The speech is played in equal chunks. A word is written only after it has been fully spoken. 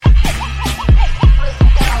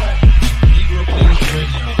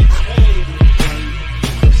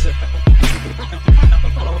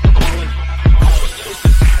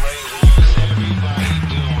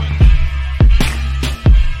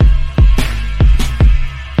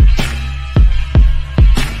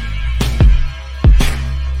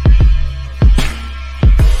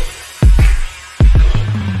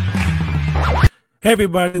Hey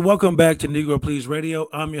everybody, welcome back to Negro Please Radio.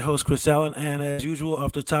 I'm your host Chris Allen, and as usual,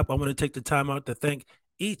 off the top, I want to take the time out to thank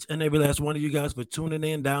each and every last one of you guys for tuning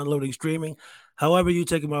in, downloading, streaming. However, you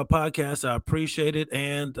taking my podcast, I appreciate it,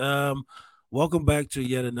 and welcome back to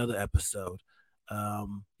yet another episode.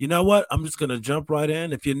 You know what? I'm just gonna jump right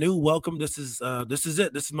in. If you're new, welcome. This is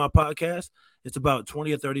it. This is my podcast. It's about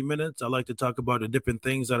 20 or 30 minutes. I like to talk about the different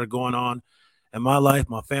things that are going on in my life,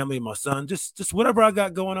 my family, my son, just whatever I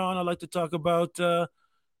got going on. I like to talk about.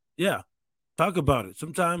 Yeah, talk about it.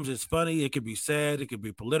 Sometimes it's funny. It could be sad. It could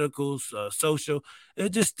be political, social.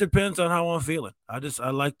 It just depends on how I'm feeling. I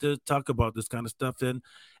like to talk about this kind of stuff, and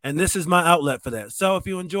this is my outlet for that. So if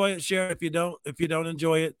you enjoy it, share it. If you don't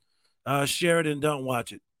enjoy it, share it and don't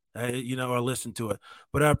watch it. Or listen to it.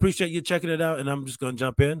 But I appreciate you checking it out, and I'm just going to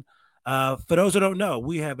jump in. For those who don't know,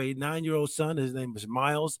 we have a 9-year-old son. His name is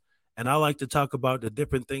Miles, and I like to talk about the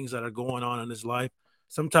different things that are going on in his life.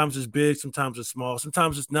 Sometimes it's big, sometimes it's small,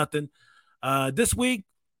 sometimes it's nothing. This week,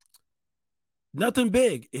 nothing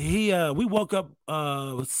big. We woke up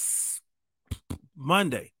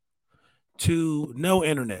Monday to no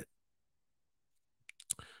internet,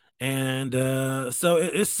 and so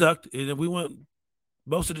it sucked. And we went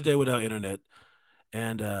most of the day without internet.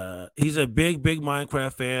 And he's a big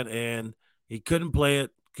Minecraft fan, and he couldn't play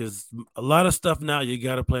it because a lot of stuff now you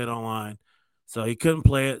got to play it online. So he couldn't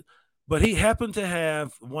play it, but he happened to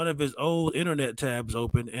have one of his old internet tabs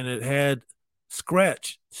open, and it had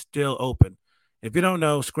Scratch still open. If you don't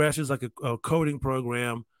know, Scratch is like a coding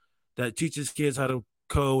program that teaches kids how to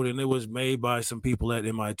code, and it was made by some people at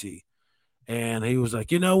MIT. And he was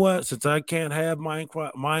like, you know what? Since I can't have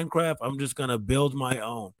Minecraft, I'm just gonna build my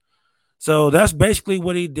own. So that's basically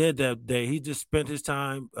what he did that day. He just spent his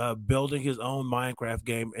time building his own Minecraft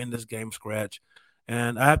game in this game Scratch,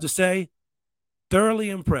 and I have to say,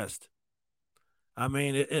 thoroughly impressed. I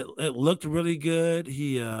mean, it looked really good.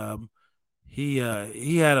 He was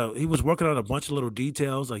working on a bunch of little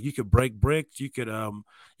details like you could break bricks, you could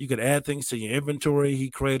add things to your inventory.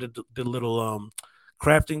 He created the little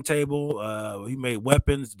crafting table. He made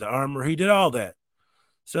weapons, the armor. He did all that.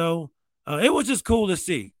 So it was just cool to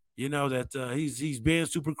see, that he's being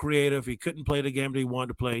super creative. He couldn't play the game that he wanted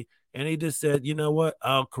to play, and he just said, you know what,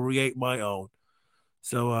 I'll create my own.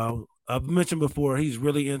 So I've mentioned before, he's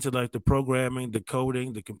really into like the programming, the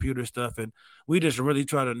coding, the computer stuff, and we just really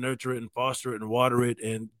try to nurture it and foster it and water it,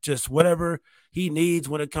 and just whatever he needs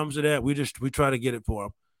when it comes to that, we try to get it for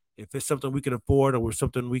him. If it's something we can afford or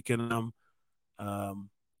something we can um,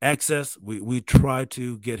 access, we try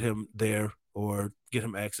to get him there or get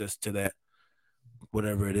him access to that,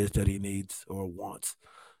 whatever it is that he needs or wants.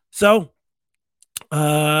 So,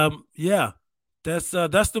 yeah, that's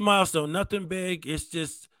the milestone. Nothing big. It's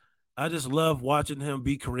just I just love watching him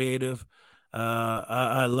be creative.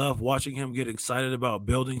 I love watching him get excited about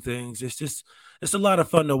building things. It's a lot of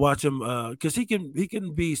fun to watch him because he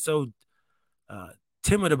can be so uh,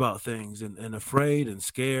 timid about things and afraid and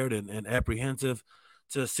scared and apprehensive.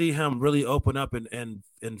 To see him really open up and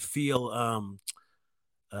feel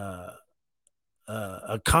uh,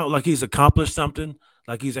 like he's accomplished something,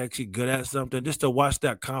 like he's actually good at something. Just to watch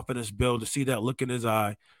that confidence build, to see that look in his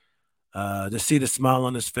eye, to see the smile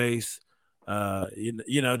on his face,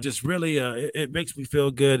 just really, it makes me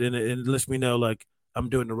feel good, and it lets me know like I'm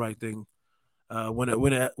doing the right thing.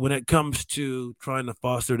 When it comes to trying to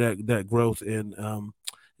foster that growth and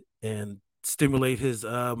stimulate his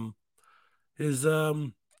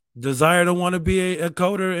desire to want to be a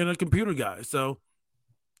coder and a computer guy. So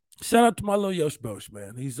shout out to my little Yosh Bosh,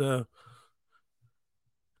 man.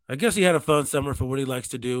 I guess he had a fun summer for what he likes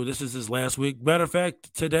to do. This is his last week. Matter of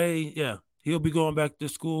fact, today, yeah, he'll be going back to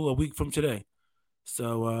school a week from today.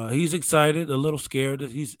 So he's excited, a little scared.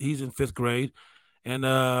 He's in fifth grade, and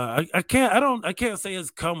I can't say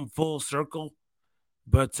it's come full circle,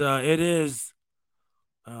 but it is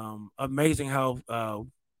amazing how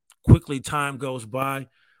quickly time goes by.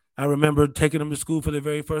 I remember taking him to school for the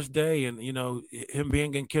very first day, and him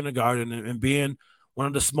being in kindergarten and being one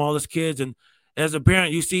of the smallest kids. And as a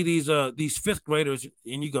parent, you see these fifth graders,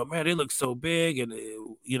 and you go, "Man, they look so big." And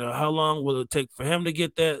how long will it take for him to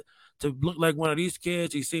get that to look like one of these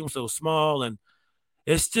kids? He seems so small, and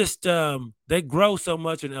it's just they grow so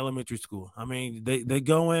much in elementary school. I mean, they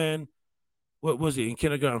go in. What was he in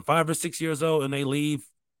kindergarten? 5 or 6 years old, and they leave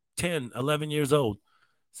 10, 11 years old.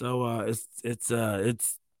 So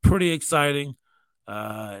it's pretty exciting.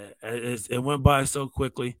 It went by so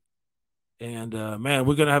quickly, and man,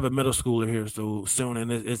 we're gonna have a middle schooler here so soon,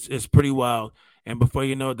 and it's pretty wild. And before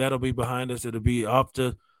you know it, that'll be behind us. It'll be off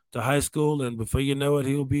to high school, and before you know it,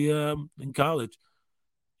 he'll be in college.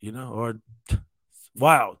 Or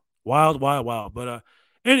wild, Wild, wild, wild. But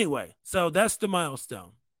anyway, so that's the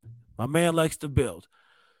milestone. My man likes to build.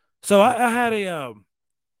 So I had a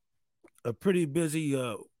pretty busy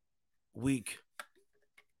week.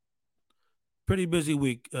 Pretty busy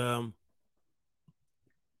week. I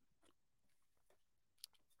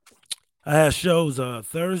had shows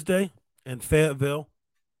Thursday in Fayetteville,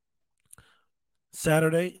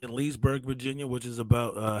 Saturday in Leesburg, Virginia, which is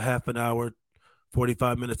about half an hour,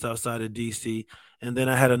 45 minutes outside of DC. And then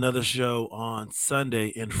I had another show on Sunday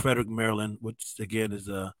in Frederick, Maryland, which again is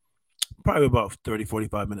probably about 30,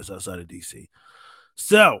 45 minutes outside of DC.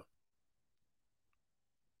 So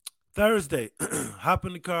Thursday, hop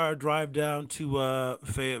in the car, drive down to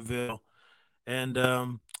Fayetteville, and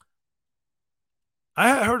I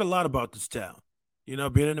had heard a lot about this town. You know,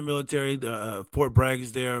 being in the military, Fort Bragg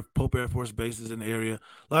is there, Pope Air Force Base is in the area.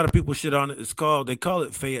 A lot of people shit on it. They call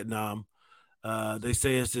it Vietnam. They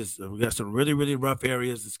say it's just we got some really, really rough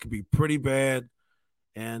areas. This could be pretty bad,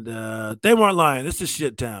 and they weren't lying. It's a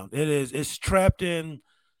shit town. It is. It's trapped in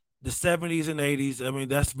the 70s and 80s. I mean,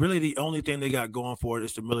 that's really the only thing they got going for it.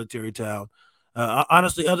 It's the military town.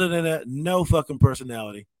 Honestly, other than that, no fucking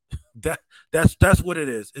personality. that that's what it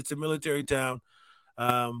is. It's a military town.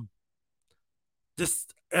 Um,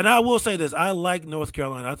 just and I will say this: I like North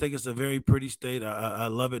Carolina. I think it's a very pretty state. I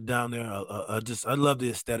love it down there. I love the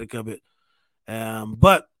aesthetic of it.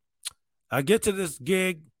 But I get to this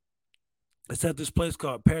gig. It's at this place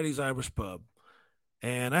called Patty's Irish Pub,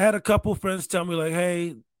 and I had a couple friends tell me like,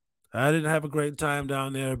 "Hey, I didn't have a great time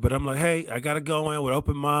down there," but I'm like, "Hey, I got to go in with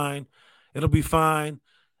open mind. It'll be fine."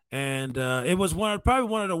 And it was probably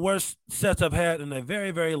one of the worst sets I've had in a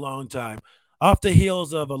very, very long time. Off the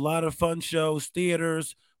heels of a lot of fun shows,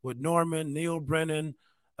 theaters with Norman, Neil Brennan,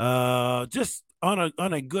 just on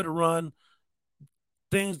a good run.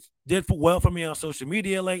 Things did well for me on social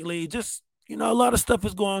media lately. Just a lot of stuff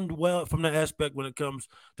is going well from that aspect when it comes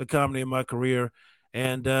to comedy in my career,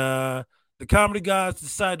 and the comedy guys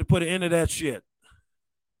decided to put an end to that shit.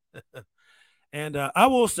 And I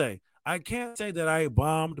will say, I can't say that I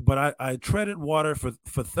bombed, but I treaded water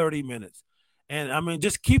for 30 minutes. And I mean,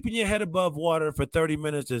 just keeping your head above water for 30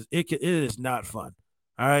 minutes it is not fun.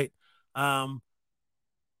 All right. Um,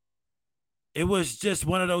 it was just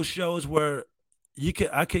one of those shows where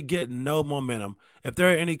I could get no momentum. If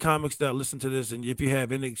there are any comics that listen to this, and if you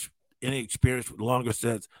have any experience with longer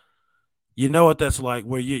sets, you know what that's like,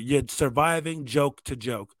 where you're surviving joke to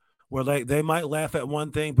joke, where like they might laugh at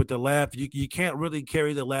one thing, but the laugh you can't really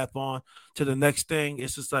carry the laugh on to the next thing.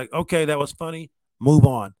 It's just like, okay, that was funny, move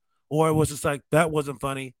on. Or it was just like that wasn't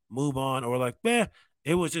funny, move on. Or like, man,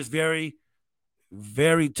 it was just very,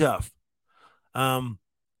 very tough. Um,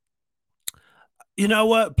 you know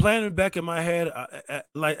what? Planning back in my head,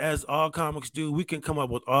 like as all comics do, we can come up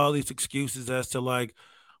with all these excuses as to like,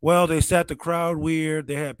 well, they sat the crowd weird.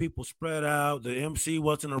 They had people spread out. The MC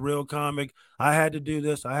wasn't a real comic. I had to do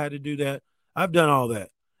this. I had to do that. I've done all that,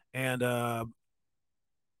 and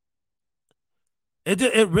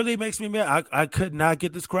it really makes me mad. I could not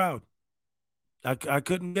get this crowd. I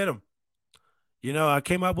couldn't get them. You know, I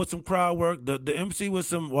came up with some crowd work. The MC was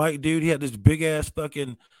some white dude. He had this big ass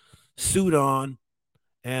fucking suit on.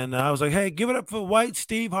 And I was like, hey, give it up for white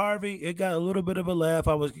Steve Harvey. It got a little bit of a laugh.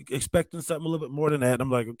 I was expecting something a little bit more than that. And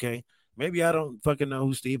I'm like, okay, maybe I don't fucking know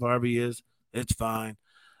who Steve Harvey is. It's fine.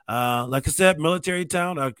 Like I said, military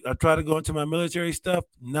town. I try to go into my military stuff.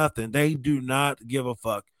 Nothing. They do not give a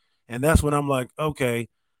fuck. And that's when I'm like, okay,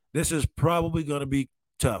 this is probably going to be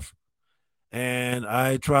tough. And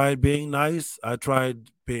I tried being nice. I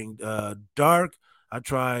tried being dark. I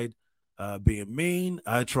tried being mean.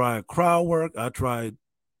 I tried crowd work. I tried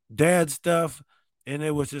dad stuff, and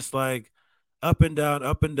it was just like up and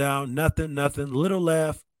down, nothing, nothing, little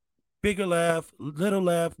laugh, bigger laugh, little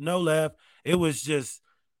laugh, no laugh. It was just,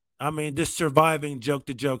 I mean, just surviving joke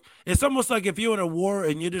to joke. It's almost like if you're in a war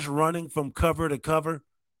and you're just running from cover to cover,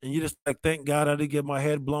 and you just like, thank God I didn't get my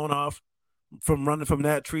head blown off from running from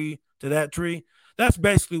that tree to that tree. That's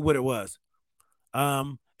basically what it was.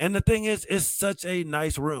 And the thing is, it's such a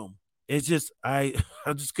nice room. It's just I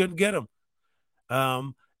just couldn't get them.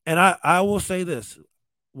 Um, and I will say this: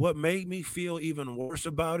 what made me feel even worse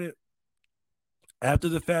about it after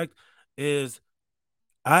the fact is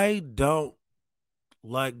I don't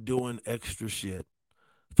like doing extra shit.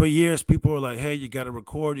 For years, people were like, "Hey, you got to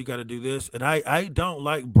record, you got to do this," and I don't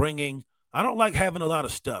like bringing. I don't like having a lot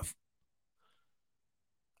of stuff.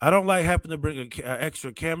 I don't like having to bring a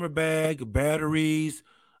extra camera bag, batteries,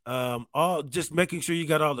 all just making sure you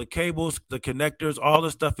got all the cables, the connectors, all the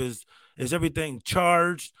stuff is everything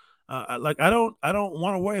charged. Like I don't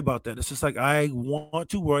want to worry about that. It's just like I want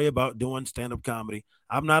to worry about doing stand up comedy.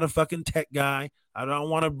 I'm not a fucking tech guy. I don't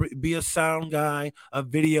want to be a sound guy, a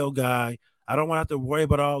video guy. I don't want to have to worry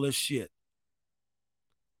about all this shit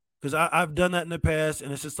because I've done that in the past,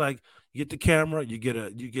 and it's just like you get the camera, you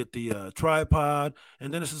get the tripod,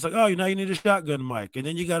 and then it's just like, oh, now you need a shotgun mic, and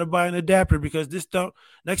then you got to buy an adapter because this don't.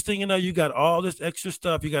 Next thing you know, you got all this extra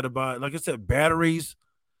stuff. You got to buy, like I said, batteries.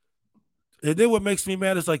 And then what makes me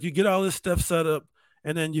mad is like you get all this stuff set up,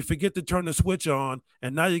 and then you forget to turn the switch on,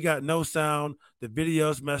 and now you got no sound. The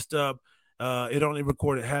video's messed up. It only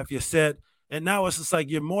recorded half your set, and now it's just like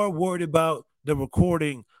you're more worried about the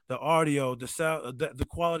recording, the audio, the sound, the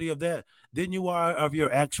quality of that than you are of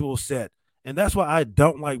your actual set. And that's why I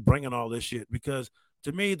don't like bringing all this shit because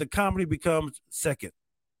to me the comedy becomes second.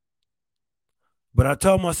 But I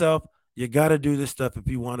told myself you got to do this stuff if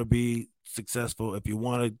you want to be successful. If you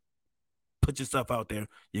want to put yourself out there,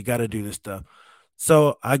 you got to do this stuff.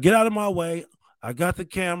 So I get out of my way. I got the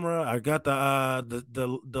camera. I got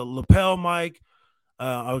the lapel mic.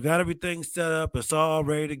 I got everything set up. It's all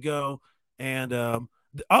ready to go. And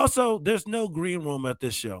also, there's no green room at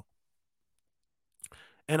this show.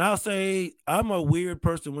 And I'll say I'm a weird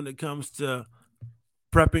person when it comes to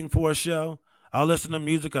prepping for a show. I listen to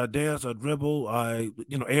music, I dance, I dribble,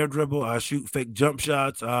 air dribble, I shoot fake jump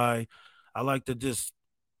shots. I like to just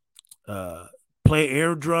uh, play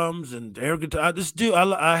air drums and air guitar. I just do.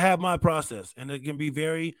 I have my process, and it can be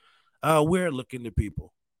very weird looking to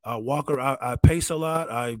people. I walk around. I pace a lot.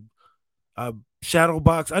 I shadow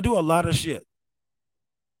box. I do a lot of shit.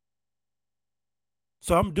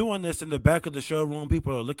 So I'm doing this in the back of the showroom.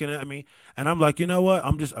 People are looking at me, and I'm like, you know what?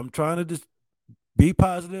 I'm trying to just be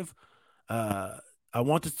positive. Uh, I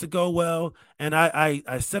want this to go well, and I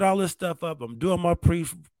set all this stuff up. I'm doing my pre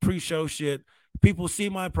show shit. People see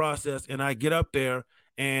my process, and I get up there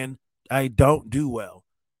and I don't do well.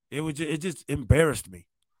 It just embarrassed me.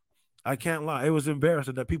 I can't lie. It was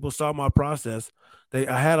embarrassing that people saw my process.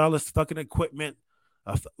 I had all this fucking equipment,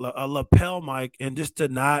 a lapel mic, and just to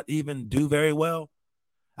not even do very well.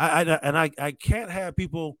 I can't have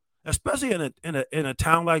people, especially in a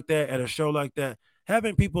town like that, at a show like that,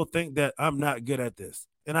 having people think that I'm not good at this,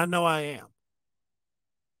 and I know I am.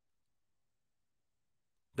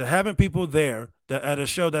 That having people there that at a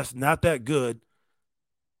show that's not that good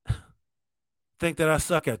think that I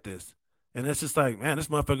suck at this, and it's just like, man, this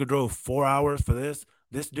motherfucker drove 4 hours for this.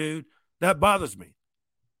 This dude that bothers me.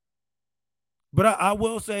 But I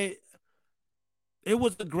will say it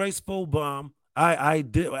was a graceful bomb. I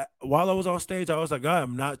did while I was on stage. I was like, I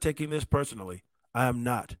am not taking this personally. I am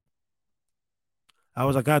not. I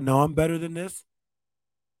was like, I know I'm better than this.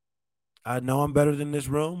 I know I'm better than this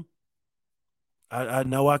room. I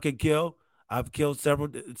know I can kill. I've killed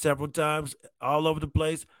several times all over the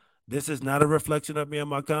place. This is not a reflection of me and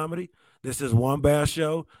my comedy. This is one bad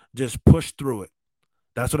show. Just push through it.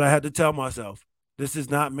 That's what I had to tell myself. This is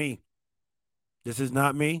not me. This is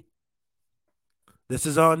not me. This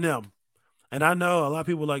is on them. And I know a lot of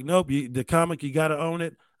people are like, nope, the comic, you got to own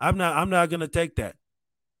it. I'm not going to take that.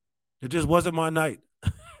 It just wasn't my night.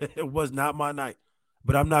 It was not my night.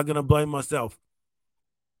 But I'm not going to blame myself.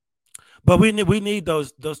 But we need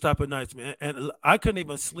those type of nights, man. And I couldn't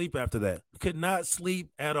even sleep after that. Could not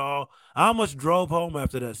sleep at all. I almost drove home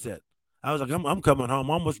after that set. I was like, I'm coming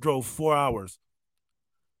home. I almost drove 4 hours.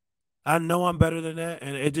 I know I'm better than that,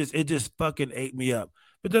 and it just fucking ate me up.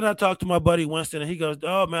 But then I talked to my buddy Winston, and he goes,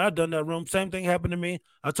 "Oh man, I done that room. Same thing happened to me."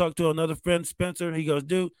 I talked to another friend Spencer, and he goes,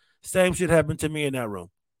 "Dude, same shit happened to me in that room."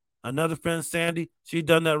 Another friend Sandy, she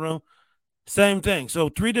done that room. Same thing. So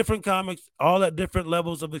three different comics, all at different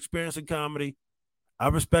levels of experience in comedy. I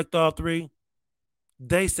respect all three.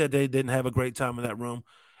 They said they didn't have a great time in that room,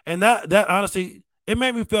 and that honestly, it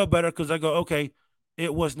made me feel better because I go, okay,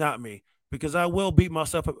 it was not me. Because I will beat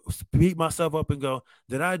myself up and go,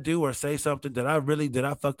 did I do or say something? Did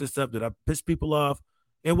I fuck this up? Did I piss people off?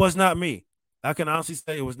 It was not me. I can honestly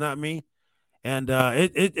say it was not me. And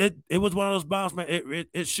it was one of those bombs, man.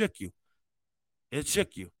 It shook you. It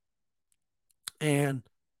shook you. And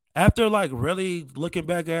after like really looking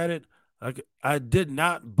back at it, like I did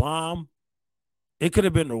not bomb. It could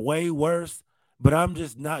have been way worse, but I'm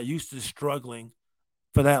just not used to struggling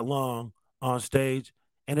for that long on stage,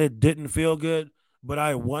 and it didn't feel good. But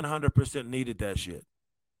I 100% needed that shit.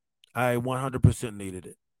 I 100% needed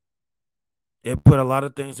it. It put a lot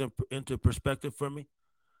of things into perspective for me,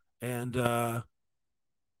 and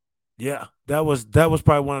yeah, that was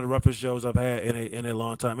probably one of the roughest shows I've had in a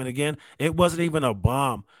long time. And again, it wasn't even a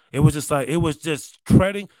bomb. It was just like it was just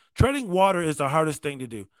treading water is the hardest thing to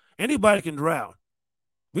do. Anybody can drown.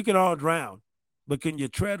 We can all drown. but can you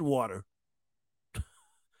tread water?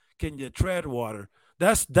 Can you tread water?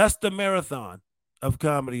 That's the marathon of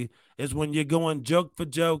comedy is when you're going joke for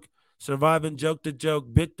joke, surviving joke to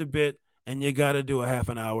joke, bit to bit, and you got to do a half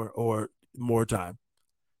an hour or more time.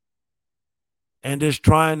 And just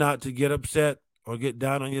trying not to get upset or get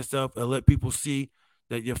down on yourself and let people see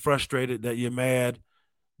that you're frustrated, that you're mad,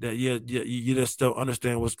 that you just don't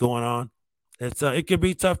understand what's going on. It can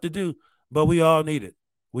be tough to do, but we all need it.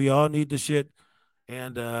 We all need the shit.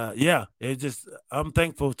 And yeah, it just I'm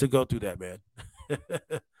thankful to go through that, man.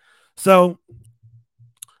 So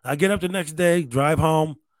I get up the next day, drive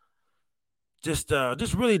home, just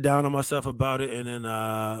really down on myself about it, and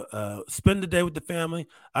then spend the day with the family.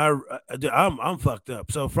 I'm fucked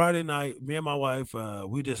up. So Friday night, me and my wife,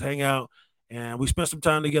 we just hang out and we spent some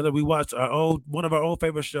time together. We watched our old one of our old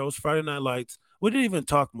favorite shows, Friday Night Lights. We didn't even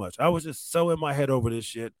talk much. I was just so in my head over this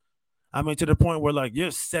shit. I mean, to the point where like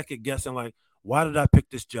you're second guessing, like, why did I pick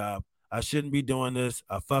this job? I shouldn't be doing this.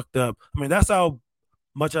 I fucked up. I mean, that's how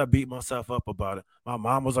much I beat myself up about it. My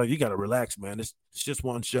mom was like, "You got to relax, man. It's just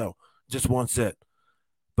one show, just one set."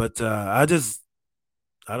 But I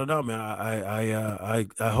don't know, man. I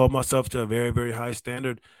hold myself to a very very high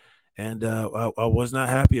standard, and I was not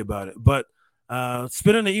happy about it. But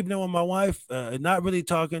spending the evening with my wife, not really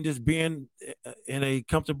talking, just being in a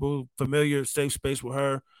comfortable, familiar, safe space with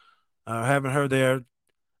her, having her there,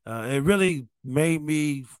 it really made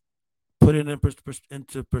me put it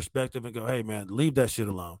into perspective and go, "Hey, man, leave that shit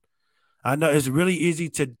alone." I know it's really easy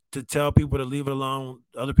to tell people to leave it alone,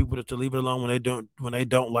 other people to leave it alone when they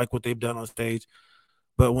don't like what they've done on stage.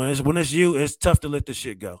 But when it's you, it's tough to let the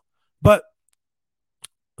shit go. But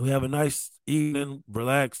we have a nice evening,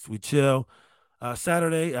 relax, we chill.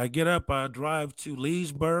 Saturday, I get up, I drive to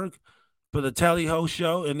Leesburg for the Tally Ho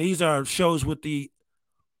show, and these are shows with the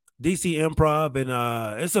DC Improv,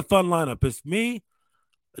 and it's a fun lineup. It's me,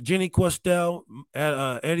 Jenny Questel,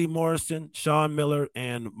 Eddie Morrison, Sean Miller,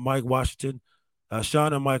 and Mike Washington.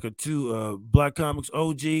 Sean and Mike are two Black Comics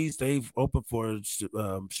OGs. They've opened for,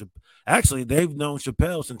 actually, they've known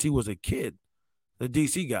Chappelle since he was a kid, the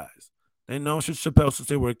DC guys. They've known Chappelle since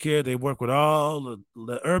they were a kid. They work with all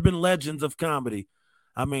the urban legends of comedy.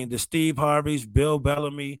 I mean, the Steve Harveys, Bill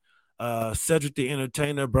Bellamy, Cedric the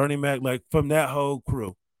Entertainer, Bernie Mac, like from that whole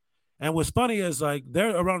crew. And what's funny is like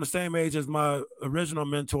they're around the same age as my original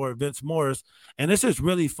mentor, Vince Morris. And it's just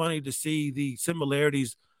really funny to see the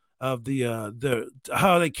similarities of the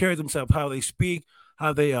how they carry themselves, how they speak,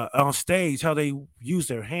 how they on stage, how they use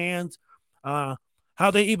their hands, uh, how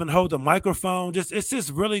they even hold the microphone. Just it's just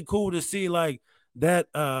really cool to see like that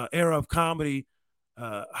era of comedy,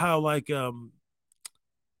 how like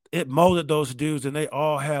it molded those dudes, and they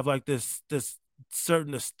all have like this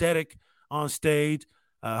certain aesthetic on stage.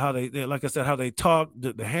 How they like I said, how they talk,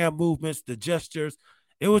 the hand movements, the gestures.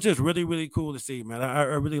 It was just really really cool to see, man. I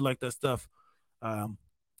really like that stuff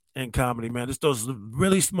in comedy, man. It's those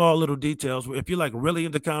really small little details. If you're like really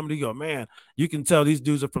into comedy, you go, man, you can tell these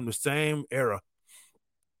dudes are from the same era.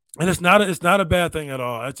 And it's not a bad thing at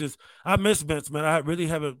all. It's just I miss Vince, man. I really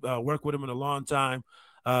haven't worked with him in a long time.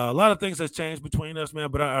 A lot of things has changed between us,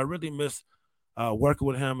 man. But I really miss working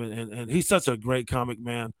with him, and he's such a great comic,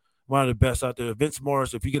 man. One of the best out there. Vince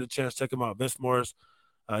Morris, if you get a chance, check him out. Vince Morris,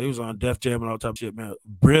 he was on Def Jam and all type of shit, man.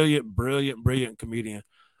 Brilliant, brilliant, brilliant comedian.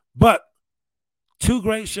 But two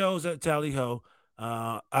great shows at Tally Ho.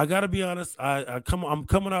 I gotta be honest. I'm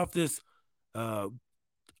coming off this uh,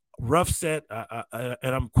 rough set,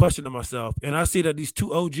 and I'm questioning myself. And I see that these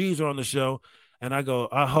two OGs are on the show, and I go,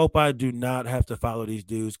 I hope I do not have to follow these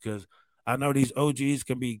dudes because I know these OGs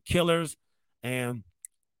can be killers, and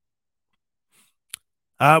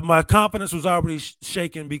my confidence was already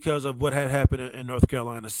shaken because of what had happened in North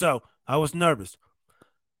Carolina. So I was nervous.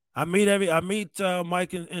 I meet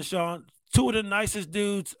Mike and Sean, two of the nicest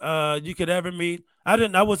dudes you could ever meet.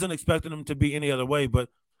 I wasn't expecting them to be any other way, but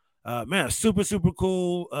man, super super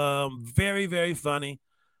cool, very very funny.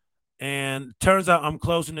 And turns out I'm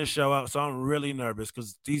closing this show out, so I'm really nervous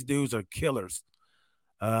because these dudes are killers.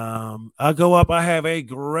 I go up, I have a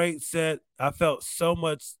great set. I felt so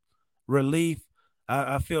much relief.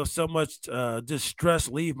 I feel so much distress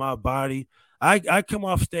leave my body. I come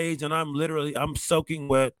off stage and I'm soaking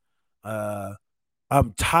wet. Uh,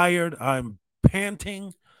 I'm tired. I'm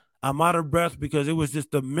panting. I'm out of breath because it was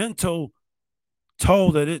just the mental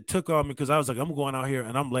toll that it took on me because I was like, I'm going out here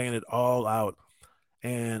and I'm laying it all out.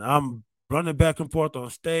 And I'm running back and forth on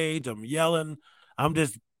stage. I'm yelling. I'm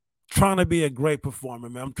just trying to be a great performer,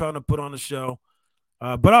 man. I'm trying to put on a show,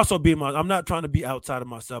 but also I'm not trying to be outside of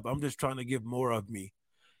myself. I'm just trying to give more of me.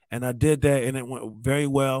 And I did that, and it went very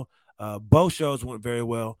well. Both shows went very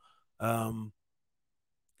well. Um,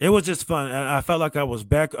 it was just fun. And I felt like I was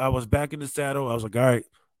back. I was back in the saddle. I was like, all right,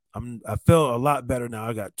 I feel a lot better now.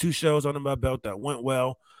 I got 2 shows under my belt that went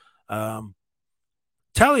well. Um,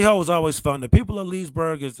 Tally Ho is always fun. The people of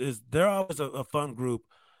Leesburg is they're always a fun group.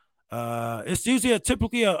 It's usually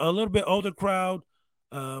typically a little bit older crowd.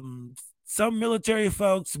 Um, some military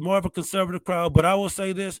folks, more of a conservative crowd. But I will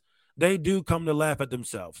say this: they do come to laugh at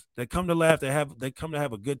themselves. They come to laugh. They come to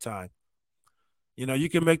have a good time. You know, you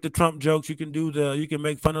can make the Trump jokes. You can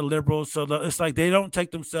make fun of liberals. So it's like they don't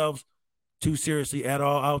take themselves too seriously at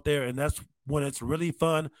all out there, and that's when it's really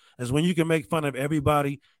fun. Is when you can make fun of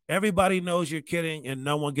everybody. Everybody knows you're kidding, and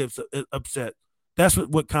no one gets upset. That's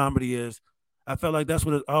what comedy is. I feel like that's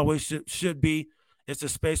what it always should be. It's a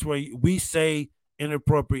space where we say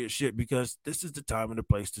inappropriate shit because this is the time and the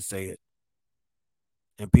place to say it,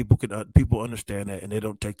 and people understand that, and they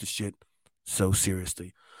don't take the shit so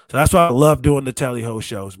seriously. So that's why I love doing the Tally Ho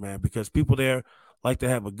shows, man, because people there like to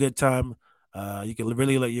have a good time. You can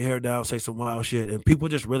really let your hair down, say some wild shit, and people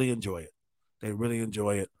just really enjoy it. They really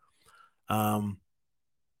enjoy it. Um,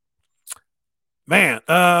 man,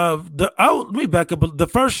 let me back up. The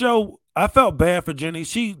first show, I felt bad for Jenny.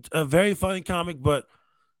 She's a very funny comic, but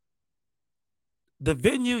the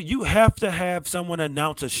venue, you have to have someone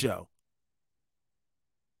announce a show.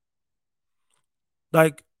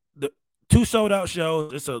 Like the 2 sold out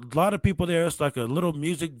shows. It's a lot of people there. It's like a little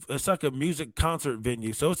music. It's like a music concert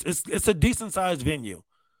venue. So it's a decent sized venue.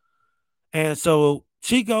 And so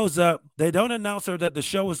she goes up. They don't announce her that the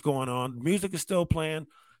show is going on. Music is still playing.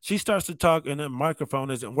 She starts to talk, and the microphone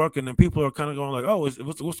isn't working, and people are kind of going like, "Oh,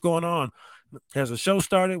 what's going on? Has the show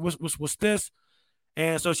started? What's this?"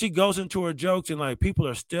 And so she goes into her jokes, and like people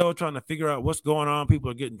are still trying to figure out what's going on. People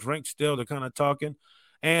are getting drinks still. They're kind of talking,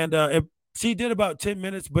 and she did about 10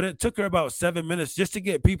 minutes, but it took her about 7 minutes just to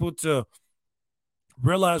get people to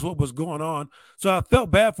realize what was going on. So I felt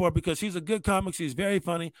bad for her because she's a good comic. She's very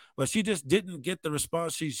funny, but she just didn't get the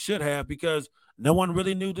response she should have because no one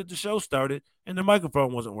really knew that the show started and the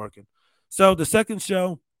microphone wasn't working. So the second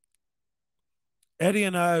show, Eddie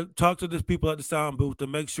and I talked to the people at the sound booth to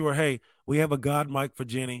make sure, hey, we have a God mic for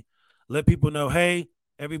Jenny. Let people know, hey,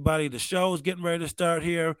 everybody, the show is getting ready to start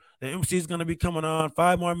here. The MC is going to be coming on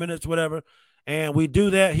 5 more minutes, whatever. And we do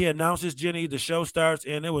that. He announces Jenny, the show starts,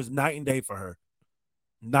 and it was night and day for her.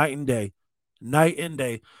 Night and day, night and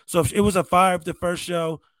day. So if it was a 5 the first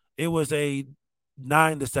show, it was a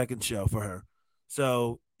 9 the second show for her.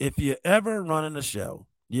 So if you ever running a show,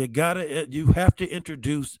 you have to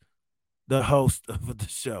introduce the host of the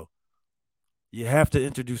show. You have to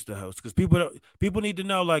introduce the host because people need to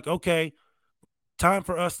know like, okay, time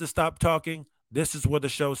for us to stop talking. This is where the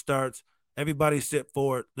show starts. Everybody sit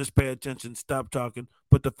forward. Let's pay attention. Stop talking.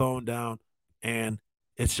 Put the phone down, and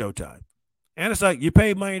it's showtime. And it's like you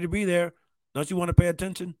paid money to be there. Don't you want to pay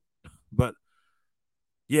attention? But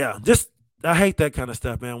yeah, just I hate that kind of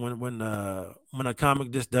stuff, man. When a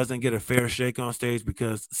comic just doesn't get a fair shake on stage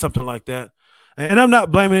because something like that. And I'm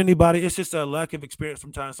not blaming anybody. It's just a lack of experience.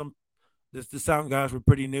 Sometimes the sound guys were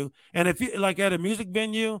pretty new. And if you like at a music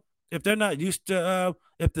venue, if they're not used to,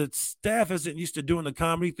 if the staff isn't used to doing the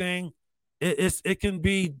comedy thing, it can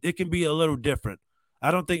be a little different.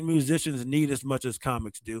 I don't think musicians need as much as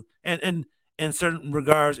comics do, and in certain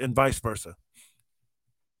regards, and vice versa.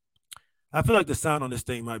 I feel like the sound on this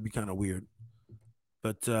thing might be kind of weird,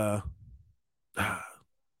 but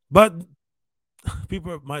but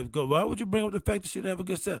people might go, "Why would you bring up the fact that she didn't have a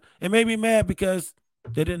good set?" It made me mad because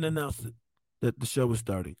they didn't announce it, that the show was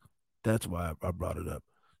starting. That's why I brought it up.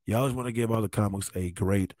 You always want to give all the comics a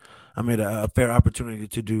fair opportunity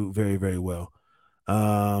to do very, very well.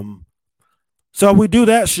 Um, so we do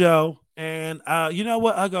that show, and you know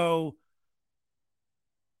what?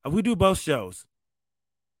 We do both shows.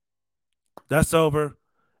 That's over,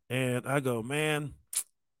 and I go, man,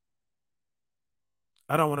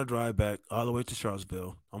 I don't want to drive back all the way to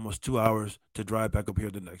Charlottesville, almost 2 hours to drive back up here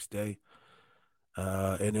the next day,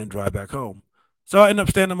 and then drive back home. So I ended up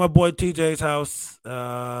staying at my boy TJ's house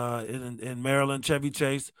in Maryland, Chevy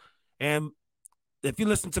Chase. And if you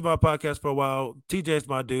listen to my podcast for a while, TJ's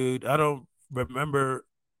my dude. I don't remember.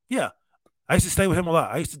 Yeah, I used to stay with him a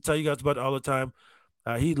lot. I used to tell you guys about it all the time.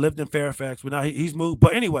 He lived in Fairfax, but now he's moved.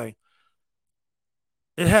 But anyway,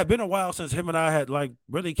 it had been a while since him and I had like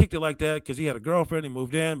really kicked it like that because he had a girlfriend. He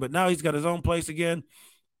moved in, but now he's got his own place again,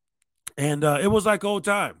 and it was like old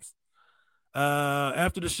times.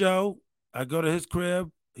 After the show, I go to his crib.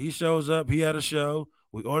 He shows up. He had a show.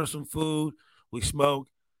 We order some food. We smoke,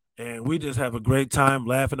 and we just have a great time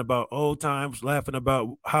laughing about old times, laughing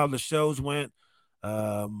about how the shows went.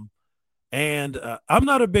 Um, and I'm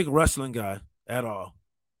not a big wrestling guy at all,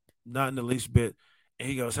 not in the least bit. And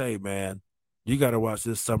he goes, "Hey man, you got to watch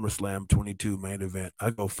this SummerSlam 22 main event." I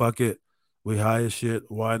go, "Fuck it, we high as shit.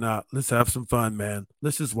 Why not? Let's have some fun, man.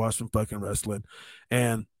 Let's just watch some fucking wrestling."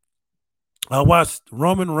 And I watched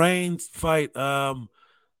Roman Reigns fight.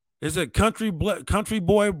 Is it country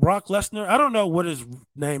boy Brock Lesnar? I don't know what his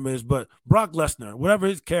name is, but Brock Lesnar, whatever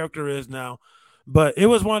his character is now. But it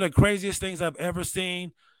was one of the craziest things I've ever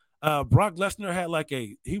seen. Brock Lesnar had like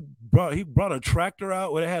he brought a tractor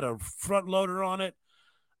out where it had a front loader on it.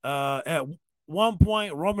 At one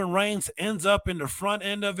point, Roman Reigns ends up in the front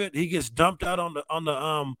end of it. He gets dumped out on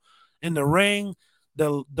the in the ring.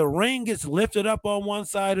 The ring gets lifted up on one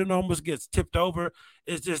side and almost gets tipped over.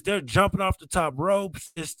 It's just they're jumping off the top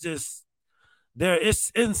ropes. It's just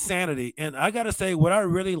it's insanity. And I gotta say, what I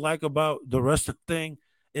really like about the wrestling thing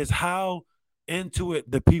is how into it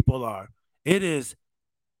the people are. It is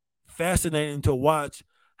fascinating to watch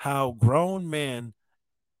how grown men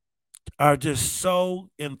are just so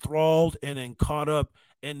enthralled and caught up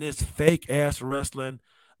in this fake ass wrestling.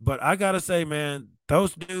 But I gotta say, man,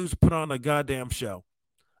 those dudes put on a goddamn show.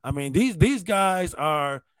 I mean, these guys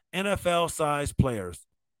are NFL sized players,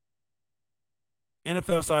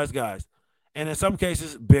 NFL sized guys, and in some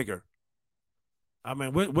cases bigger. I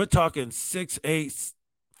mean, we're talking 6'8",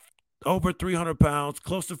 over 300 pounds,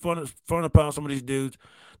 close to 400 pounds. Some of these dudes,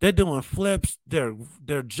 they're doing flips. They're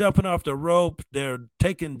jumping off the rope. They're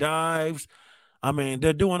taking dives. I mean,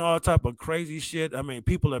 they're doing all type of crazy shit. I mean,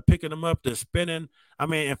 people are picking them up. They're spinning. I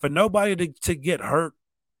mean, and for nobody to get hurt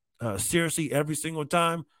seriously every single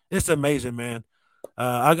time, it's amazing, man.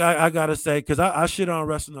 I gotta say, because I shit on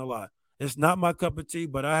wrestling a lot. It's not my cup of tea,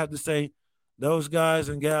 but I have to say, those guys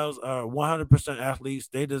and gals are 100% athletes.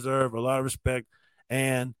 They deserve a lot of respect,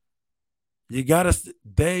 and you gotta.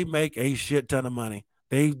 They make a shit ton of money.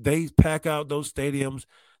 They pack out those stadiums.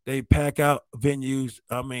 They pack out venues.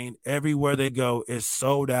 I mean, everywhere they go is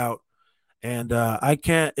sold out. And I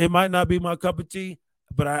can't. It might not be my cup of tea,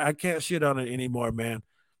 but I can't shit on it anymore, man,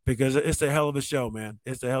 because it's a hell of a show, man.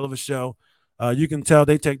 It's a hell of a show. You can tell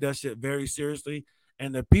they take that shit very seriously,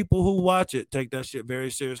 and the people who watch it take that shit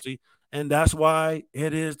very seriously, and that's why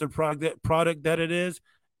it is the product that it is,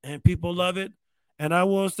 and people love it. And I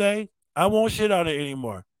will say, I won't shit on it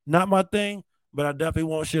anymore. Not my thing, but I definitely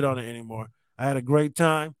won't shit on it anymore. I had a great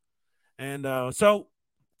time, and so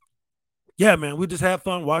yeah, man, we just have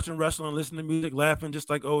fun watching wrestling, listening to music, laughing just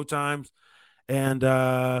like old times. And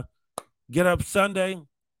get up Sunday,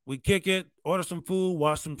 we kick it, order some food,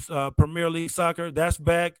 watch some Premier League soccer. That's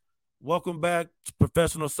back. Welcome back to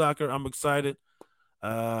professional soccer. I'm excited.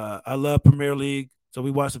 I love Premier League, so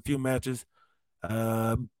we watched a few matches.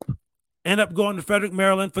 Um, End up going to Frederick,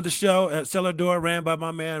 Maryland for the show at Cellar Door, ran by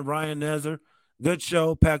my man Ryan Nezer. Good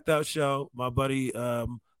show, packed out show. My buddy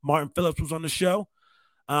Martin Phillips was on the show.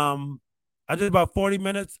 Um, I did about 40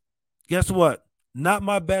 minutes. Guess what? Not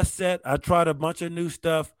my best set. I tried a bunch of new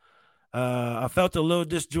stuff. I felt a little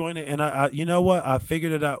disjointed, and you know what? I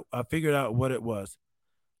figured it out. I figured out what it was.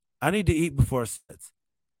 I need to eat before sets,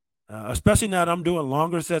 especially now that I'm doing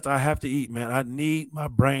longer sets. I have to eat, man. I need my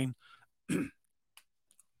brain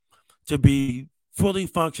to be fully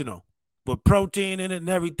functional with protein in it and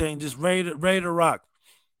everything, just ready to rock.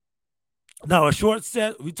 Now, a short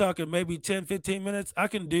set, we talking maybe 10, 15 minutes. I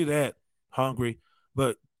can do that hungry,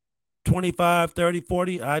 but 25, 30,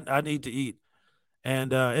 40, I need to eat.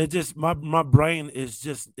 And it just, my brain is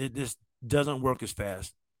just, it just doesn't work as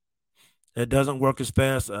fast. It doesn't work as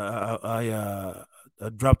fast. I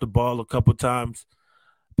dropped the ball a couple times,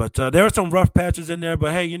 but there are some rough patches in there.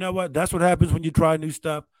 But hey, you know what? That's what happens when you try new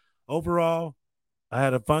stuff. Overall, I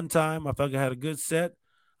had a fun time. I felt like I had a good set.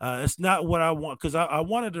 It's not what I want because I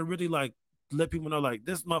wanted to really like let people know like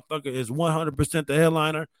this motherfucker is 100% the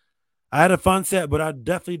headliner. I had a fun set, but I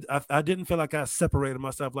didn't feel like I separated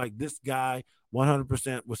myself like this guy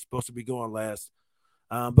 100% was supposed to be going last.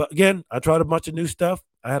 But again, I tried a bunch of new stuff.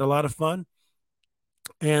 I had a lot of fun,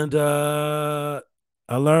 and I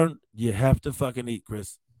learned you have to fucking eat,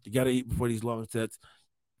 Chris. You got to eat before these long sets.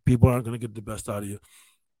 People aren't going to get the best out of you.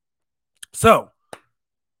 So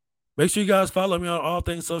make sure you guys follow me on all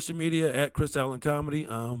things social media at Chris Allen Comedy.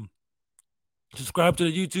 Subscribe to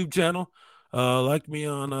the YouTube channel. Like me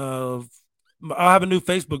on I have a new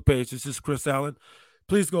Facebook page. It's just Chris Allen.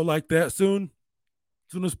 Please go like that soon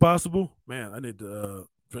as possible. Man, I need to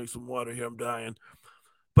drink some water here. I'm dying.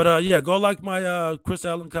 But yeah, go like my Chris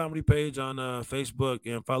Allen Comedy page on Facebook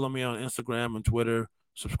and follow me on Instagram and Twitter.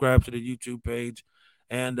 Subscribe to the YouTube page.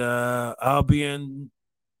 And I'll be in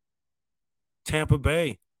Tampa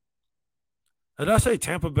Bay. Did I say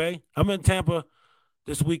Tampa Bay? I'm in Tampa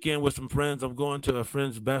this weekend with some friends. I'm going to a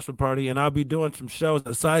friend's bachelor party, and I'll be doing some shows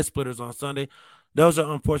at Side Splitters on Sunday. Those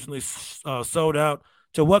are unfortunately sold out.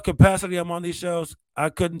 To what capacity I'm on these shows, I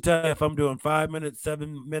couldn't tell you if I'm doing 5 minutes,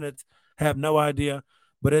 7 minutes. Have no idea.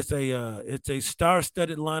 But it's a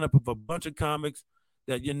star-studded lineup of a bunch of comics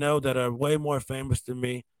that that are way more famous than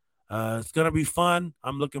me. It's gonna be fun.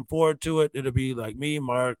 I'm looking forward to it. It'll be like me,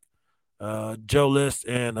 Mark, Joe List,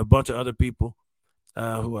 and a bunch of other people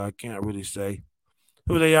who I can't really say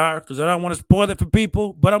who they are because I don't want to spoil it for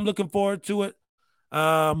people. But I'm looking forward to it.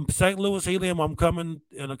 St. Louis Helium, I'm coming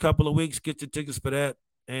in a couple of weeks. Get your tickets for that.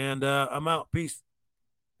 And I'm out. Peace.